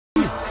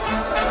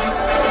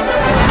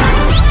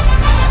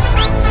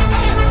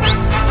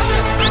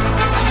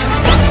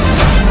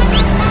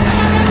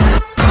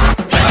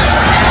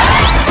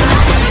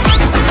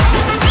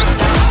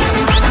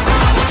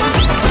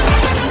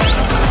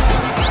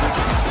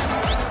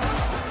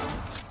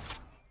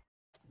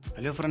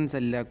Hello friends,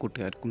 എല്ലാ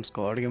കൂട്ടുകാർക്കും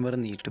squad gamer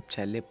YouTube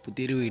ചാനലിലെ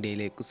പുതിയൊരു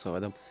വീഡിയോയിലേക്ക്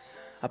സ്വാഗതം.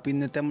 അപ്പോൾ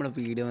ഇന്നത്തെ നമ്മുടെ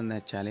വീഡിയോ എന്ന്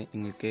വെച്ചാൽ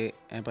നിങ്ങൾക്ക്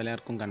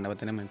പലർക്കും കണ്ടപ്പോൾ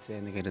തന്നെ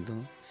മനസ്സിലായെന്ന്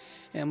കരുതുന്നു.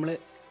 നമ്മൾ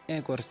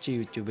കുറച്ച്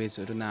യൂട്യൂബേഴ്സ്,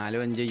 ഒരു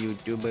 4-5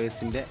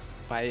 യൂട്യൂബേഴ്സിൻ്റെ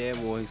പഴയ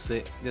വോയിസ്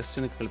ജസ്റ്റ്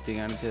ഒന്ന്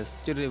കളിപ്പിക്കുകയാണ്,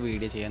 ജസ്റ്റ് ഒരു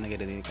വീഡിയോ ചെയ്യാമെന്ന്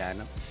കരുതി.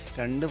 കാരണം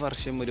 1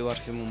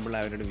 വർഷം മുമ്പുള്ള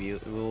അവരുടെ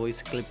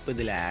വോയിസ് ക്ലിപ്പ്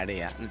ഇതിൽ ആഡ്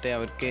ചെയ്യുക, എന്നിട്ട്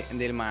അവർക്ക്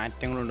എന്തെങ്കിലും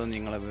മാറ്റങ്ങളുണ്ടോ എന്ന്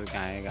നിങ്ങളത്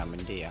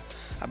കമൻറ്റ് ചെയ്യുക.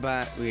 അപ്പോൾ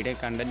വീഡിയോ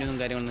കണ്ടൻറ്റൊന്നും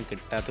കാര്യങ്ങളൊന്നും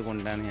കിട്ടാത്തത്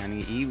കൊണ്ടാണ് ഞാൻ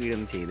ഈ വീഡിയോ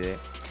ഒന്ന് ചെയ്തത്.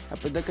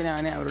 അപ്പോൾ ഇതൊക്കെ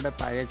ഞാൻ അവരുടെ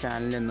പഴയ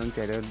ചാനലിൽ നിന്നും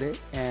ചിലത്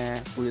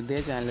പുതിയ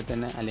ചാനലിൽ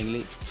തന്നെ, അല്ലെങ്കിൽ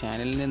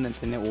ചാനലിൽ നിന്ന്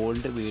തന്നെ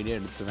ഓൾഡ് വീഡിയോ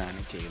എടുത്തതാണ്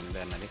ചെയ്യുന്നത്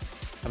പറഞ്ഞാൽ.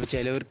 അപ്പോൾ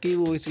ചിലവർക്ക് ഈ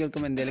വോയിസ്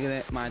കേൾക്കുമ്പോൾ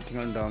എന്തെങ്കിലും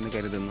മാറ്റങ്ങളുണ്ടാവുമെന്ന്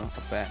കരുതുന്നു.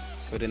 അപ്പോൾ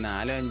ഒരു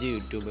 4-5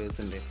 യൂട്യൂബേഴ്സ്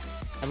ഉണ്ട്.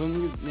 അപ്പം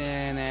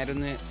നേരെ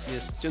ഒന്ന്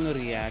ജസ്റ്റ് ഒന്ന്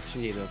റിയാക്ഷൻ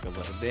ചെയ്ത് നോക്കാം.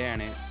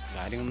 വെറുതെയാണ്,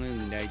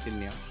 കാര്യങ്ങളൊന്നും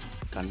ഉണ്ടായിട്ടില്ല,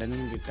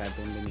 കണ്ടൻറ്റൊന്നും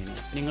കിട്ടാത്തതുകൊണ്ട് തന്നെയാണ്.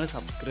 നിങ്ങൾ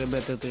സബ്സ്ക്രൈബ്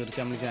ചെയ്യാത്ത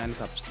തീർച്ചയായും നമ്മൾ ചാനൽ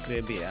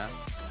സബ്സ്ക്രൈബ്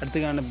ചെയ്യുക. അടുത്ത്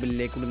കാണുന്ന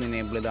ബില്ലേക്ക് ഒന്ന്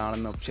എനേബിൾ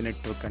ചെയ്താണെന്ന് ഓപ്ഷൻ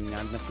ഇട്ട് വെക്കാൻ.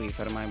 ഞാൻ ഫ്രീ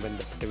ഫയറുമായി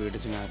ബന്ധപ്പെട്ട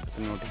വീഡിയോസ്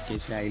നിങ്ങൾക്ക്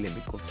നോട്ടിഫിക്കേഷനായി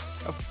ലഭിക്കും.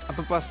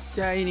 അപ്പോൾ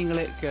ഫസ്റ്റായി നിങ്ങൾ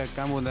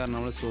കേൾക്കാൻ പോകുന്നത് പറഞ്ഞാൽ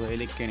നമ്മൾ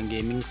സുഹൈലൊക്കെയാണ്.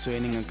 ഗെയിമിംഗ്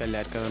സുഹൈൽ നിങ്ങൾക്ക്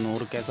എല്ലാവർക്കും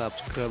 100K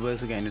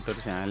സബ്സ്ക്രൈബേഴ്സ്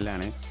കഴിഞ്ഞിട്ടൊരു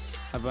ചാനലാണ്.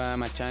 അപ്പോൾ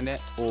മച്ചാൻ്റെ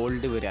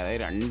ഓൾഡ് വരും,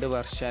 അതായത്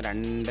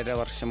 2-2.5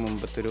 വർഷം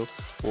മുമ്പത്തൊരു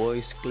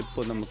വോയിസ്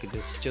ക്ലിപ്പ് നമുക്ക്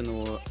ജസ്റ്റ് ഒന്ന്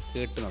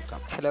കേട്ട്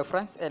നോക്കാം. ഹലോ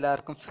ഫ്രണ്ട്സ്,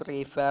 എല്ലാവർക്കും ഫ്രീ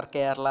ഫയർ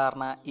കേരള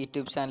എന്ന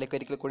യൂട്യൂബ് ചാനലിലേക്ക്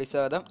ഒരിക്കൽ കൂടി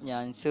സ്വാഗതം.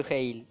 ഞാൻ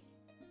സുഹൈൽ.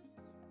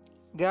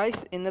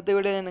 ഗായ്സ്, ഇന്നത്തെ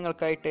വീഡിയോയിൽ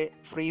നിങ്ങൾക്കായിട്ട്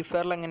ഫ്രീ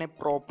ഫയറിൽ എങ്ങനെ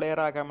പ്രോ പ്ലെയർ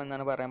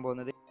ആകാമെന്നാണ് പറയാൻ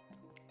പോകുന്നത്.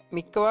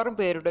 മിക്കവാറും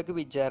പേരുടെയൊക്കെ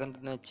വിചാരം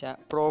എന്തെന്ന് വെച്ചാൽ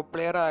പ്രോ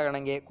പ്ലെയർ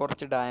ആകണമെങ്കിൽ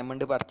കുറച്ച്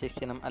ഡയമണ്ട് പർച്ചേസ്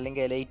ചെയ്യണം,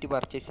 അല്ലെങ്കിൽ എലൈറ്റ്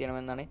പർച്ചേസ്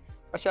ചെയ്യണമെന്നാണ്.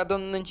 പക്ഷെ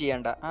അതൊന്നും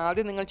ചെയ്യണ്ട.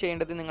 ആദ്യം നിങ്ങൾ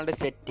ചെയ്യേണ്ടത് നിങ്ങളുടെ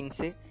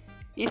സെറ്റിങ്സ്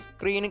ഈ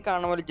സ്ക്രീനിൽ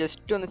കാണുന്ന പോലെ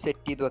ജസ്റ്റ് ഒന്ന്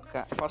സെറ്റ് ചെയ്ത്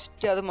വെക്കുക.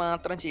 ഫസ്റ്റ് അത്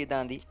മാത്രം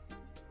ചെയ്താൽ മതി.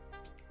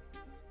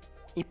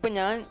 ഇപ്പം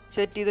ഞാൻ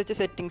സെറ്റ് ചെയ്ത് വെച്ച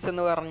സെറ്റിങ്സ്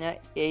എന്ന് പറഞ്ഞാൽ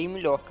എയിം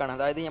ലോക്കാണ്.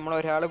 അതായത് നമ്മൾ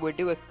ഒരാളെ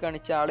വെടി വെക്കുകയാണ്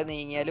വെച്ചാൽ ആൾ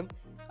നീങ്ങിയാലും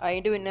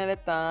അതിൻ്റെ പിന്നാലെ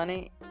താനെ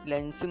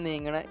ലെൻസ്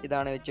നീങ്ങണ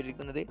ഇതാണ്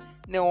വെച്ചിരിക്കുന്നത്.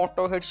 പിന്നെ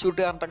ഓട്ടോ ഹെഡ് ഷൂട്ട്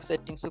പറഞ്ഞിട്ടൊക്കെ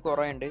സെറ്റിങ്സ്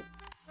കുറേ ഉണ്ട്.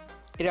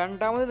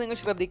 രണ്ടാമത് നിങ്ങൾ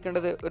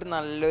ശ്രദ്ധിക്കേണ്ടത് ഒരു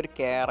നല്ലൊരു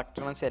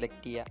ക്യാരക്ടറിനെ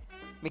സെലക്ട് ചെയ്യുക.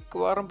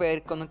 മിക്കവാറും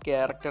പേർക്കൊന്നും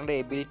ക്യാരക്ടറിൻ്റെ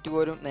എബിലിറ്റി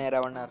പോലും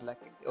നേരാവണ്ണാറില്ല.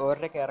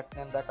 ഓരോ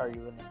ക്യാരക്ടറിന് എന്താ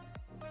കഴിവെന്ന്.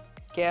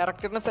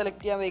 ക്യാരക്ടറിനെ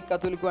സെലക്ട് ചെയ്യാൻ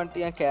വയ്ക്കാത്തവർക്ക്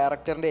വേണ്ടിയിട്ട് ഞാൻ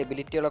ക്യാരക്ടറിൻ്റെ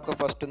എബിലിറ്റികളൊക്കെ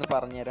ഫസ്റ്റ് ഒന്ന്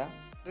പറഞ്ഞുതരാം.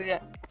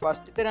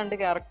 ഫസ്റ്റത്തെ 2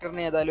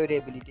 ക്യാരക്ടറിന് ഏതായാലും ഒരു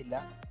എബിലിറ്റി ഇല്ല.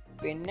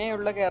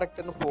 പിന്നെയുള്ള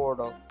ക്യാരക്ടറിന്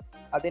ഫോഡോ,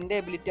 അതിൻ്റെ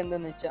എബിലിറ്റി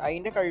എന്തെന്ന് വെച്ചാൽ,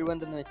 അതിൻ്റെ കഴിവ്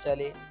എന്തെന്ന്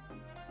വെച്ചാൽ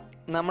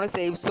നമ്മൾ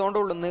സേഫ് സോണിൻ്റെ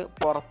ഉള്ളിൽ നിന്ന്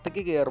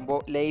പുറത്തേക്ക് കയറുമ്പോൾ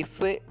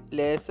ലൈഫ്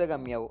ലേസ്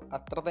കമ്മിയാവും.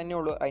 അത്ര തന്നെ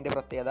ഉള്ളൂ അതിൻ്റെ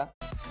പ്രത്യേകത.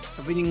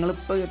 അപ്പോൾ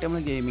നിങ്ങളിപ്പോൾ കേട്ട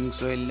നമ്മൾ ഗെയിമിംഗ്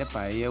ഷോയിലെ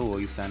പഴയ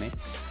വോയിസാണ്.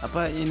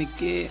 അപ്പോൾ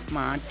എനിക്ക്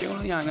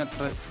മാറ്റങ്ങളൊന്നും ഞാൻ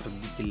അത്ര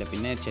ശ്രദ്ധിച്ചില്ല.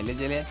 പിന്നെ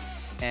ചില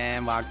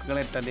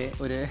വാക്കുകളിട്ടാൽ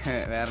ഒരു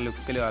വേറെ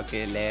ലുക്കിൽ വാക്ക്,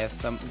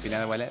 ലേസം, പിന്നെ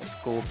അതുപോലെ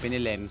സ്കോപ്പിന്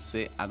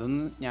ലെൻസ്,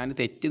 അതൊന്നും ഞാൻ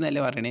തെറ്റെന്നല്ല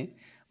പറയണേ,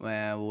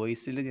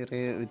 വോയിസിൽ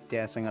ചെറിയ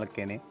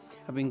വ്യത്യാസങ്ങളൊക്കെയാണ്.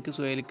 അപ്പോൾ എനിക്ക്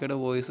സുഹൈലിക്കയുടെ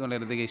വോയിസ്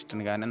വളരെയധികം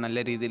ഇഷ്ടമാണ്. കാരണം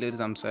നല്ല രീതിയിൽ ഒരു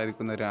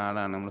സംസാരിക്കുന്ന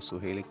ഒരാളാണ് നമ്മൾ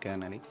സുഹൈലിക്ക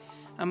പറഞ്ഞാൽ.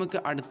 നമുക്ക്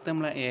അടുത്ത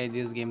നമ്മളെ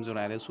AJS ഗെയിംസോട്,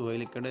 അതായത്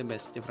സുഹൈലിക്കയുടെ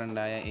ബെസ്റ്റ്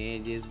ഫ്രണ്ടായ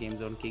AJS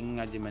ഗെയിംസോട് കിങ്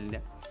അജ്മലിൻ്റെ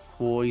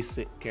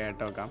വോയിസ്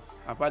കേട്ടോക്കാം.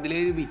 അപ്പോൾ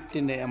അതിലൊരു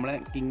വിറ്റുണ്ട്. നമ്മളെ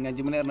കിങ്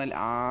അജ്മൽ പറഞ്ഞാൽ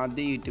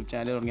ആദ്യം യൂട്യൂബ്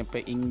ചാനൽ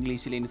തുടങ്ങിയപ്പോൾ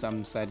ഇംഗ്ലീഷിൽ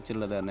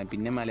സംസാരിച്ചുള്ളത് പറഞ്ഞാൽ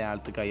പിന്നെ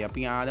മലയാളത്തിൽ കഴിയും.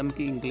 അപ്പോൾ ആദ്യം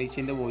നമുക്ക്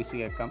ഇംഗ്ലീഷിൻ്റെ വോയിസ്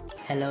കേൾക്കാം.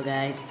 Hello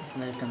guys,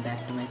 welcome back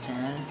to my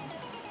channel.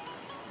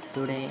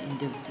 Today in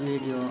this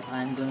video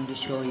I am going to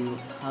show you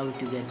how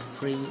to get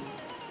free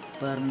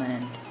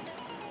permanent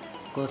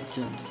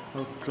costumes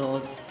or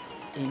clothes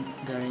in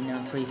Garena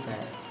Free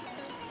Fire.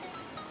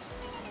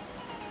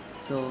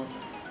 So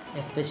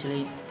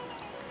especially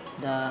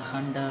the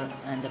hunter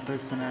and the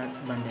prisoner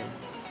bundle.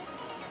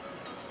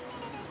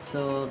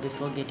 So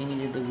before getting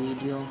into the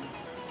video,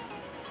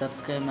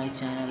 subscribe my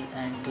channel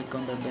and click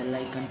on the bell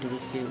icon to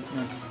receive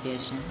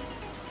notification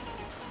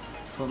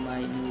for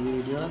my new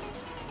videos.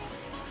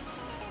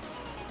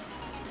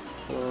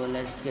 So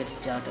let's get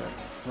started.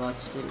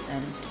 Watch till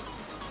end.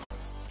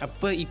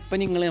 അപ്പോൾ ഇപ്പം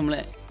നിങ്ങൾ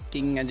നമ്മളെ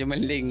king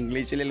അജ്മലിൻ്റെ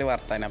ഇംഗ്ലീഷിലുള്ള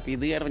വർത്താനം. അപ്പോൾ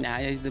ഇത് കേട്ടപ്പോൾ ഞാൻ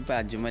ചോദിച്ചത് ഇപ്പോൾ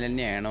അജ്മൽ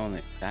തന്നെയാണോ എന്ന്.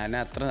 കാരണം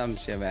അത്ര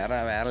സംശയം,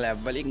 വേറെ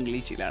ലെവൽ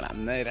ഇംഗ്ലീഷിലാണ്.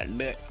 അന്ന്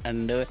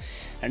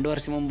രണ്ട്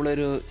വർഷം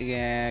മുമ്പുള്ളൊരു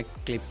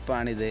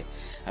ക്ലിപ്പാണിത്.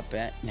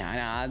 അപ്പോൾ ഞാൻ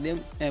ആദ്യം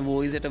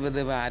വോയിസ് ഇട്ടപ്പോൾ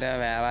ഇത് വേറെ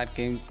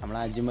ആർക്കെയും നമ്മൾ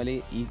അജ്മൽ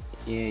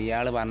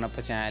ഇയാൾ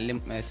പറഞ്ഞപ്പോൾ ചാനലും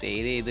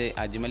സേവ് ചെയ്ത്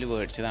അജ്മൽ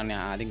മേടിച്ചതാണ്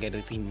ആദ്യം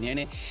കരുത്.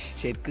 പിന്നെയാണ്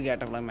ശരിക്കും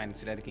കേട്ടപ്പോൾ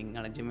മനസ്സിലായത് കിങ്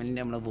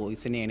അജ്മലിൻ്റെ നമ്മളെ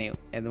വോയിസ് തന്നെയാണ്.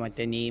 അത്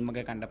മറ്റേ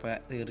നെയിമൊക്കെ കണ്ടപ്പോൾ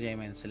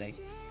തീർച്ചയായും മനസ്സിലായി.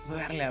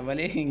 വേറെ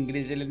ലെവല്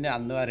ഇംഗ്ലീഷിൽ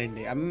അന്ന്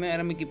പറയുന്നുണ്ട്. അമ്മ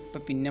നമുക്ക്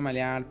ഇപ്പം പിന്നെ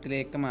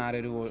മലയാളത്തിലേക്ക്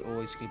മാറിയൊരു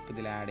വോയിസ് ക്ലിപ്പ്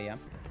ഇതിൽ ആഡ് ചെയ്യാം.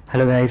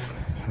 ഹലോ ഗൈസ്,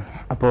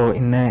 അപ്പോൾ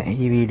ഇന്ന്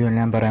ഈ വീഡിയോയിൽ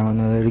ഞാൻ പറയാൻ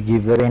പോകുന്നത് ഒരു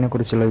ഗിവ് അവേനെ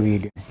കുറിച്ചുള്ള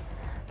വീഡിയോ.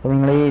 അപ്പോൾ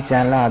നിങ്ങൾ ഈ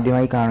ചാനൽ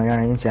ആദ്യമായി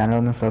കാണുകയാണെങ്കിൽ ചാനൽ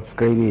ഒന്ന്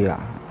സബ്സ്ക്രൈബ് ചെയ്യുക,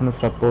 ഒന്ന്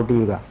സപ്പോർട്ട്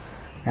ചെയ്യുക.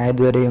 ഞാൻ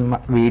ഇതുവരെയും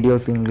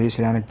വീഡിയോസ്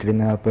ഇംഗ്ലീഷിലാണ്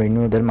ഇട്ടിരുന്നത്. അപ്പോൾ ഇനി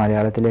മുതൽ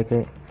മലയാളത്തിലേക്ക്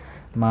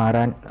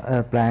മാറാൻ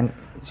പ്ലാൻ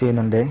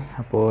ചെയ്യുന്നുണ്ട്.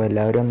 അപ്പോൾ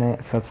എല്ലാവരും ഒന്ന്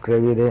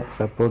സബ്സ്ക്രൈബ് ചെയ്ത്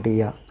സപ്പോർട്ട്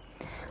ചെയ്യുക.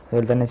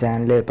 അതുപോലെ തന്നെ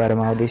ചാനൽ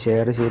പരമാവധി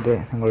ഷെയർ ചെയ്ത്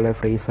നിങ്ങളുടെ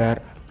ഫ്രീ ഫയർ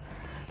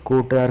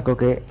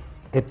കൂട്ടുകാർക്കൊക്കെ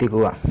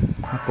എത്തിക്കുക.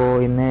 അപ്പോൾ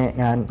ഇന്ന്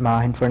ഞാൻ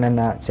മാഹിൻ ഫൺ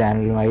എന്ന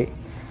ചാനലുമായി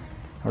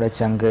നമ്മുടെ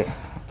ചങ്ക്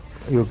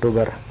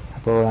യൂട്യൂബർ,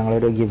 അപ്പോൾ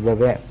ഞങ്ങളൊരു ഗിവ്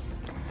അവേ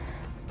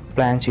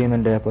പ്ലാൻ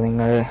ചെയ്യുന്നുണ്ട്. അപ്പോൾ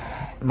നിങ്ങൾ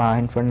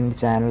Mahin fund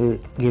channel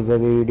give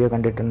away video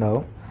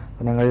കണ്ടിട്ടുണ്ടാവും.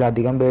 അപ്പോൾ നിങ്ങളിൽ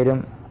അധികം പേരും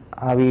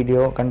ആ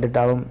വീഡിയോ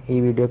കണ്ടിട്ടാവും ഈ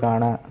വീഡിയോ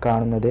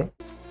കാണുന്നത്.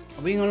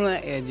 അപ്പോൾ നിങ്ങൾ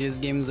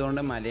എജസ് ഗെയിം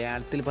സോണിൻ്റെ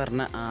മലയാളത്തിൽ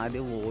പറഞ്ഞ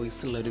ആദ്യ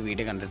വോയിസ് ഉള്ളൊരു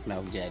വീഡിയോ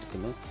കണ്ടിട്ടുണ്ടാവും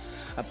വിചാരിക്കുന്നു.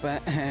 അപ്പോൾ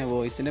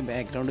വോയിസിൻ്റെ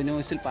ബാക്ക്ഗ്രൗണ്ട്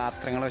നോയ്സിൽ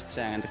പാത്രങ്ങൾ വെച്ച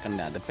അങ്ങനത്തെ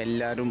ഉണ്ട്. അതിപ്പോൾ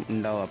എല്ലാവരും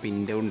ഉണ്ടാവും. അപ്പോൾ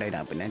എൻ്റെ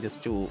ഉണ്ടായിരുന്നു. അപ്പോൾ ഞാൻ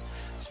ജസ്റ്റ്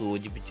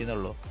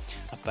സൂചിപ്പിച്ചതുള്ളൂ.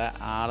 അപ്പോൾ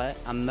ആളെ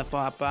അന്നപ്പോൾ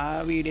അപ്പോൾ ആ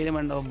വീഡിയോയിൽ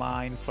ഉണ്ടാവും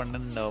മാഹിൻ ഫണ്ട്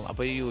ഉണ്ടാവും.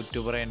 അപ്പോൾ ഒരു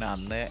യൂട്യൂബർ തന്നെ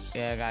അന്ന്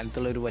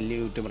കാലത്തുള്ളൊരു വലിയ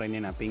യൂട്യൂബർ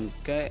തന്നെയാണ്. അപ്പോൾ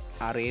എനിക്ക്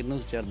അറിയുന്നു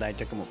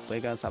ചെറുതായിട്ടൊക്കെ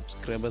 30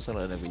 സബ്സ്ക്രൈബേഴ്സ്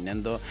ഉള്ളത്. പിന്നെ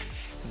എന്തോ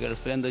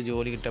ഗൾഫിലെന്തോ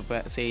ജോലി കിട്ടപ്പോൾ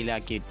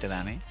സെയിലാക്കി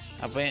ഇട്ടതാണ്.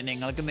 അപ്പോൾ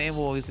നിങ്ങൾക്ക് എന്തെങ്കിലും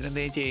വോയിസിൽ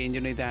എന്തെങ്കിലും ചേഞ്ച്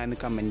ഉണ്ടെങ്കിൽ താഴെ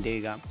കമൻറ്റ്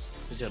ചെയ്യുക.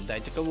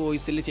 ചെറുതായിട്ടൊക്കെ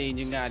വോയിസിൽ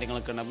ചേഞ്ചും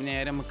കാര്യങ്ങളൊക്കെ ഉണ്ട്. അപ്പോൾ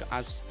നേരെ നമുക്ക്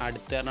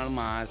അടുത്ത പറഞ്ഞാൽ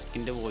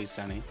മാസ്കിൻ്റെ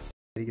വോയിസാണ്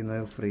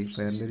ഫ്രീ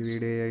ഫയറിൻ്റെ ഒരു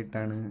വീഡിയോ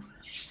ആയിട്ടാണ്.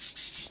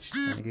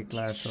 എനിക്ക്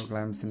ക്ലാഷ് ഓഫ്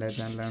ക്ലാൻസിൻ്റെ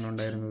ചാനലാണ്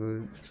ഉണ്ടായിരുന്നത്.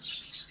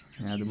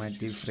 ഞാൻ അത്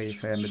മാറ്റി ഫ്രീ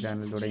ഫയറിൻ്റെ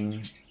ചാനൽ തുടങ്ങി.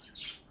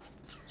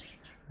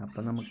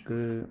 അപ്പം നമുക്ക്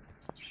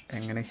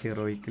എങ്ങനെ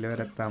ഹീറോയിക്കിൽ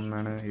വരെ എത്താം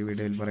എന്നാണ് ഈ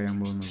വീഡിയോയിൽ പറയാൻ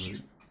പോകുന്നത്.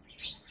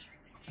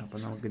 അപ്പം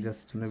നമുക്ക്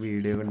ജസ്റ്റ് ഒന്ന്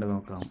വീഡിയോ കണ്ട്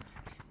നോക്കാം.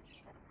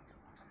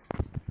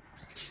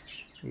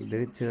 ഇത്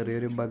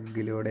ചെറിയൊരു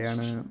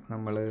ബഗ്ഗിലൂടെയാണ്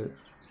നമ്മൾ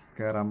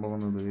കയറാൻ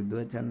പോകുന്നത്. ഇത്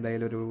വെച്ച്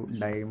എന്തായാലും ഒരു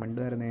ഡയമണ്ട്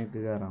വരെ നിങ്ങൾക്ക്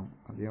കയറാം,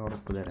 അത് ഞാൻ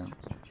ഉറപ്പ് തരാം.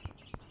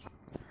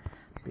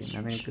 പിന്നെ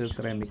നിങ്ങൾക്ക്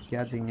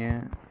ശ്രമിക്കാച്ചിങ്ങ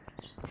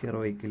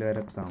ഹീറോയിക്കിൽ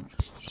വരെ എത്താം.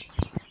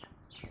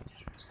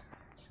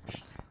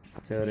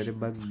 ചെറിയൊരു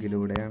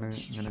ബഗ്ഗിലൂടെയാണ്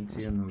ഇങ്ങനെ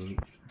ചെയ്യുന്നത്.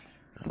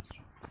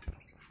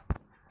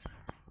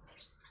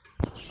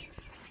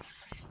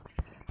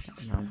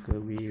 നമുക്ക്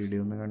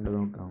വീഡിയോ ഒന്ന് കണ്ടു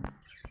നോക്കാം.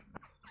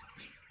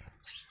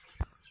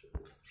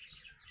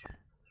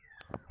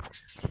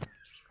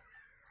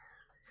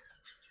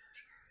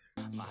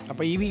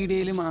 അപ്പോൾ ഈ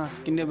വീഡിയോയിൽ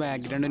മാസ്കിൻ്റെ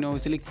ബാക്ക്ഗ്രൗണ്ട്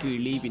നോയ്സിൽ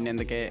കിളി പിന്നെ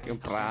എന്തൊക്കെ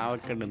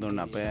പ്രാവൊക്കെ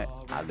ഉണ്ടെന്നുണ്ട്. അപ്പോൾ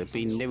അതിപ്പോൾ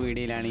എൻ്റെ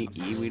വീഡിയോയിലാണ്.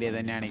 ഈ വീഡിയോ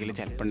തന്നെ ആണെങ്കിൽ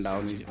ചിലപ്പോൾ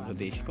ഉണ്ടാവും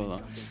പ്രതീക്ഷിക്കുന്നു.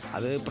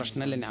 അത്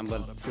പ്രശ്നമല്ല,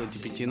 നമ്പർ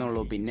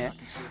സൂചിപ്പിച്ചെന്നുള്ളൂ. പിന്നെ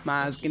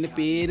മാസ്കിൻ്റെ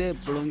പേര്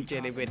എപ്പോഴും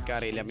ചില പേർക്ക്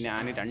അറിയില്ല. അപ്പോൾ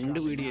ഞാൻ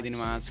 2 വീഡിയോ ഇതിന്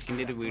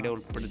മാസ്കിൻ്റെ ഒരു വീഡിയോ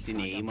ഉൾപ്പെടുത്തി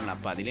നെയിമുള്ള.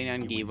 അപ്പോൾ അതിൽ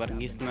ഞാൻ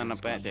ഗീവർഗീസ് എന്ന്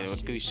പറഞ്ഞപ്പോൾ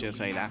ചിലവർക്ക്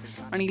വിശ്വാസമായില്ല.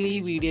 ആണെങ്കിൽ ഈ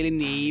വീഡിയോയിൽ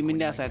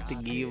നെയിമിൻ്റെ ആ സ്ഥലത്ത്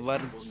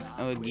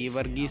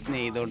ഗീവർഗീസ്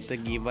നെയ്തോടുത്ത്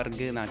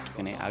ഗീവർഗ്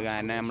എന്നാക്കിക്കണേ. അത്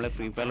കാരണം നമ്മൾ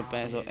ഫ്രീ ഫയർ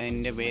ഇപ്പോൾ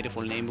എൻ്റെ പേര്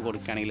ഫുൾ നെയിം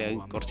കൊടുക്കുകയാണെങ്കിൽ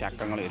കുറച്ച്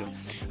അക്കങ്ങൾ വരും.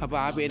 അപ്പോൾ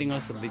ആ പേര് നിങ്ങൾ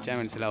ശ്രദ്ധിച്ചാൽ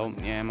മനസ്സിലാവും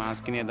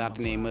മാസ്കിന്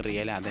യഥാർത്ഥ നെയിം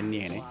റിയൽ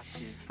അതന്നെയാണ്.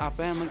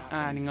 അപ്പോൾ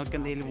നിങ്ങൾക്ക്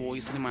എന്തെങ്കിലും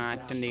വോയിസിൽ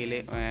മാറ്റം ഉണ്ടെങ്കിൽ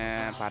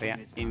പറയാം.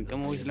 എനിക്ക്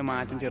വോയിസിൽ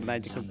മാറ്റം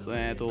ചെറുതായിട്ട്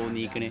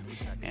തോന്നിക്കണ്.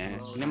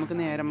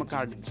 പിന്നെ നമുക്ക്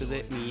അടുത്തത്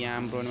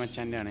നീയാംബ്രോന്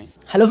മച്ചാൻ്റെ ആണ്.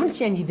 ഹലോ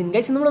ഫ്രണ്ട്സ്, ഞാൻ ജിതിൻ.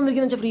 ഗൈസ് നമ്മൾ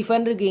വന്നിരിക്കുന്നത് വെച്ചാൽ ഫ്രീ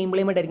ഫയറിൻ്റെ ഒരു ഗെയിം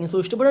പ്ലേമായിട്ടായിരിക്കും. സോ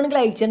ഇഷ്ടപ്പെടുകയാണെങ്കിൽ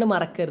ലൈക്ക് ചെയ്യാണ്ട്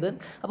മറക്കരുത്.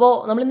 അപ്പോൾ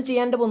നമ്മളിന്ന്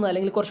ചെയ്യാനായിട്ട് പോകുന്നത്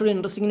അല്ലെങ്കിൽ കുറച്ചുകൂടി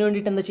ഇൻട്രസ്റ്റിങ്ങിന്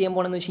വേണ്ടിയിട്ട് എന്താ ചെയ്യാൻ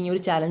പോകുന്നത് വെച്ച് കഴിഞ്ഞാൽ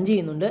ഒരു ചലഞ്ച്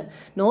ചെയ്യുന്നുണ്ട്.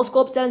 നോ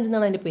സ്കോപ്പ് ചലഞ്ച്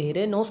എന്നാണ് അതിൻ്റെ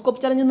പേര്. നോ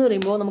സ്കോപ്പ് ചലഞ്ച് എന്ന്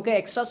പറയുമ്പോൾ നമുക്ക്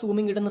എക്സ്ട്രാ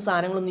സൂമിങ് കിട്ടുന്ന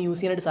സാധനങ്ങളൊന്നും യൂസ്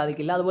ചെയ്യാനായിട്ട്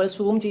സാധിക്കില്ല. അതുപോലെ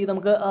സൂം ചെയ്ത്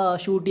നമുക്ക്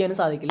ഷൂട്ട് ചെയ്യാനും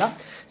സാധിക്കില്ല.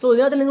 സോ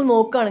ഇതിനകത്ത് നിങ്ങൾ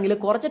നോക്കുകയാണെങ്കിൽ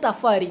കുറച്ച്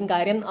ടഫായിരിക്കും.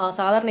 കാര്യം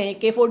സാധാരണ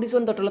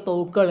AK-47 തൊട്ടുള്ള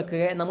തോക്കുകൾക്ക്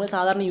നമ്മൾ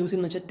സാധാരണ യൂസ്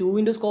ചെയ്യുന്നത് വെച്ചാൽ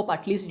 2x സ്കോപ്പ്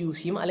അറ്റ്ലീസ്റ്റ് യൂസ്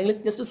ചെയ്യും. അല്ലെങ്കിൽ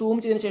ജസ്റ്റ് സൂം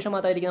ചെയ്തതിന് ശേഷം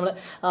മാത്രമായിരിക്കും നമ്മൾ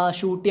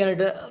ഷൂട്ട്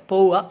ചെയ്യാനായിട്ട്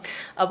പോവുക.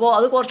 അപ്പോൾ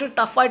അത് കുറച്ച്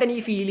ടഫായിട്ട്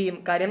എനിക്ക് ഫീൽ ചെയ്യും.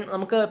 കാര്യം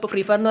നമുക്ക് ഇപ്പോൾ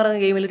ഫ്രീ ഫയർ എന്ന്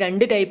പറയുന്ന ഗെയിമിൽ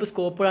 2 ടൈപ്പ്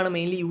സ്കോപ്പുകളാണ്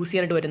മെയിൻലി യൂസ്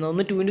ചെയ്യാനായിട്ട് വരുന്നത്.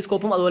 ഒന്ന് 2x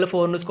സ്കോപ്പും അതുപോലെ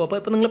 4x സ്കോപ്പ്.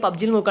 ഇപ്പോൾ നിങ്ങൾ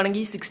PUBGയിൽ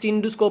നോക്കുകയാണെങ്കിൽ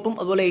 16x സ്കോപ്പും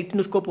അതുപോലെ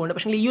 8x സ്കോപ്പും ഉണ്ട്.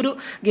 പക്ഷേ ഈ ഒരു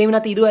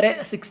ഗെയിമിനകത്ത് ഇതുവരെ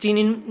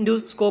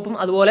 16x സ്കോപ്പും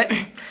അതുപോലെ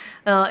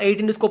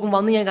 8x സ്കോപ്പും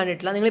വന്ന് ഞാൻ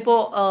കണ്ടിട്ടില്ല. നിങ്ങളിപ്പോൾ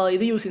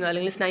ഇത് യൂസ് ചെയ്യുന്ന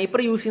അല്ലെങ്കിൽ സ്നൈപ്പർ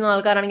യൂസ് ചെയ്യുന്ന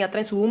ആൾക്കാരാണെങ്കിൽ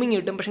അത്രയും സൂമിങ്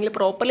കിട്ടും. പക്ഷേ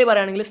പ്രോപ്പർലി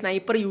പറയുകയാണെങ്കിൽ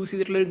സ്നൈപ്പർ യൂസ്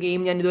ചെയ്തിട്ടുള്ളൊരു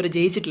ഗെയിം ഞാൻ ഇതുവരെ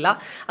ജയിച്ചിട്ടില്ല.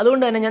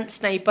 അതുകൊണ്ട് തന്നെ ഞാൻ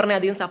സ്നൈപ്പറിനെ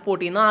അധികം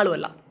സപ്പോർട്ട് ചെയ്യുന്ന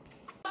ആളുമല്ല.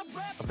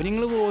 അപ്പോൾ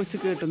നിങ്ങൾ വോയിസ്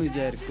കേട്ടെന്ന്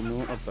വിചാരിക്കുന്നു.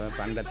 അപ്പോൾ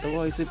പണ്ടത്തെ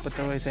വോയിസ്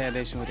ഇപ്പോഴത്തെ വോയിസ്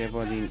ഏകദേശം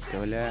ഒരേപോലെ എനിക്ക്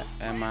വല്ല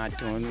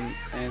മാറ്റമൊന്നും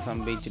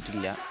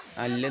സംഭവിച്ചിട്ടില്ല.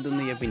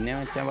 നല്ലതൊന്നും ചെയ്യാം. പിന്നെ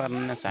വെച്ചാൽ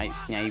പറഞ്ഞ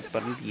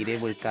സ്നൈപ്പറിന് തീരെ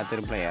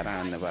വിളിക്കാത്തൊരു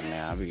പ്ലെയറാണെന്ന് പറഞ്ഞ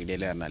ആ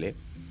വീഡിയോയിൽ പറഞ്ഞാൽ.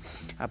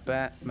 അപ്പോൾ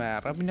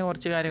വേറെ പിന്നെ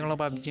കുറച്ച് കാര്യങ്ങൾ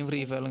പബ്ജിയും ഫ്രീ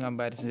ഫയറും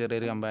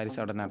ചെറിയൊരു കമ്പാരിസൺ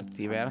അവിടെ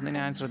നടത്തി. വേറെ ഒന്നും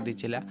ഞാൻ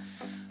ശ്രദ്ധിച്ചില്ല.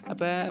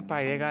 അപ്പോൾ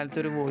പഴയ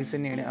കാലത്തൊരു വോയിസ്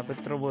തന്നെയാണ്. അപ്പോൾ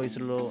ഇത്ര വോയിസ്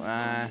ഉള്ളൂ.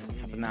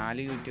 അപ്പോൾ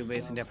 4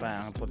 യൂട്യൂബേഴ്സിൻ്റെ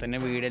അപ്പോൾ തന്നെ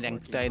വീഡിയോ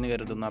ലെങ്ത് ആയെന്ന്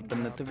കരുതുന്നു. അപ്പോൾ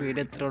ഇന്നത്തെ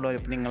വീഡിയോ എത്ര ഉള്ളൂ.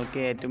 അപ്പോൾ നിങ്ങൾക്ക്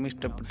ഏറ്റവും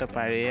ഇഷ്ടപ്പെട്ട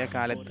പഴയ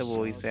കാലത്തെ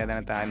വോയിസ്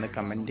ഏതാണ് താഴ്ന്ന്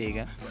കമൻറ്റ്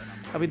ചെയ്യുക.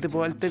 അപ്പോൾ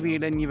ഇതുപോലത്തെ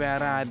വീഡിയോ ഇനി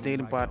വേറെ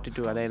ആരുടെയും പാർട്ട്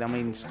 2 അതായത് നമ്മൾ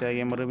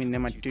ഇൻസ്റ്റാഗ്രാമർ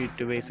പിന്നെ മറ്റു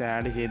യൂട്യൂബേഴ്സ്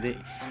ആഡ് ചെയ്ത്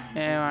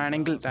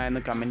ആണെങ്കിൽ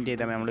താഴ്ന്ന് കമൻറ്റ്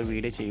ചെയ്താൽ നമ്മൾ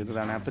വീഡിയോ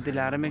ചെയ്യുന്നതാണ്. അപ്പോൾ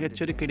ഇതിലേറെ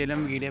മികച്ചൊരു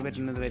കിടിലം വീഡിയോ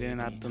വരുന്നത് വരെ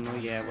നടത്തുന്നു.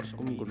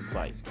 ഏവർക്കും ഗുഡ്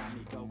ബൈ.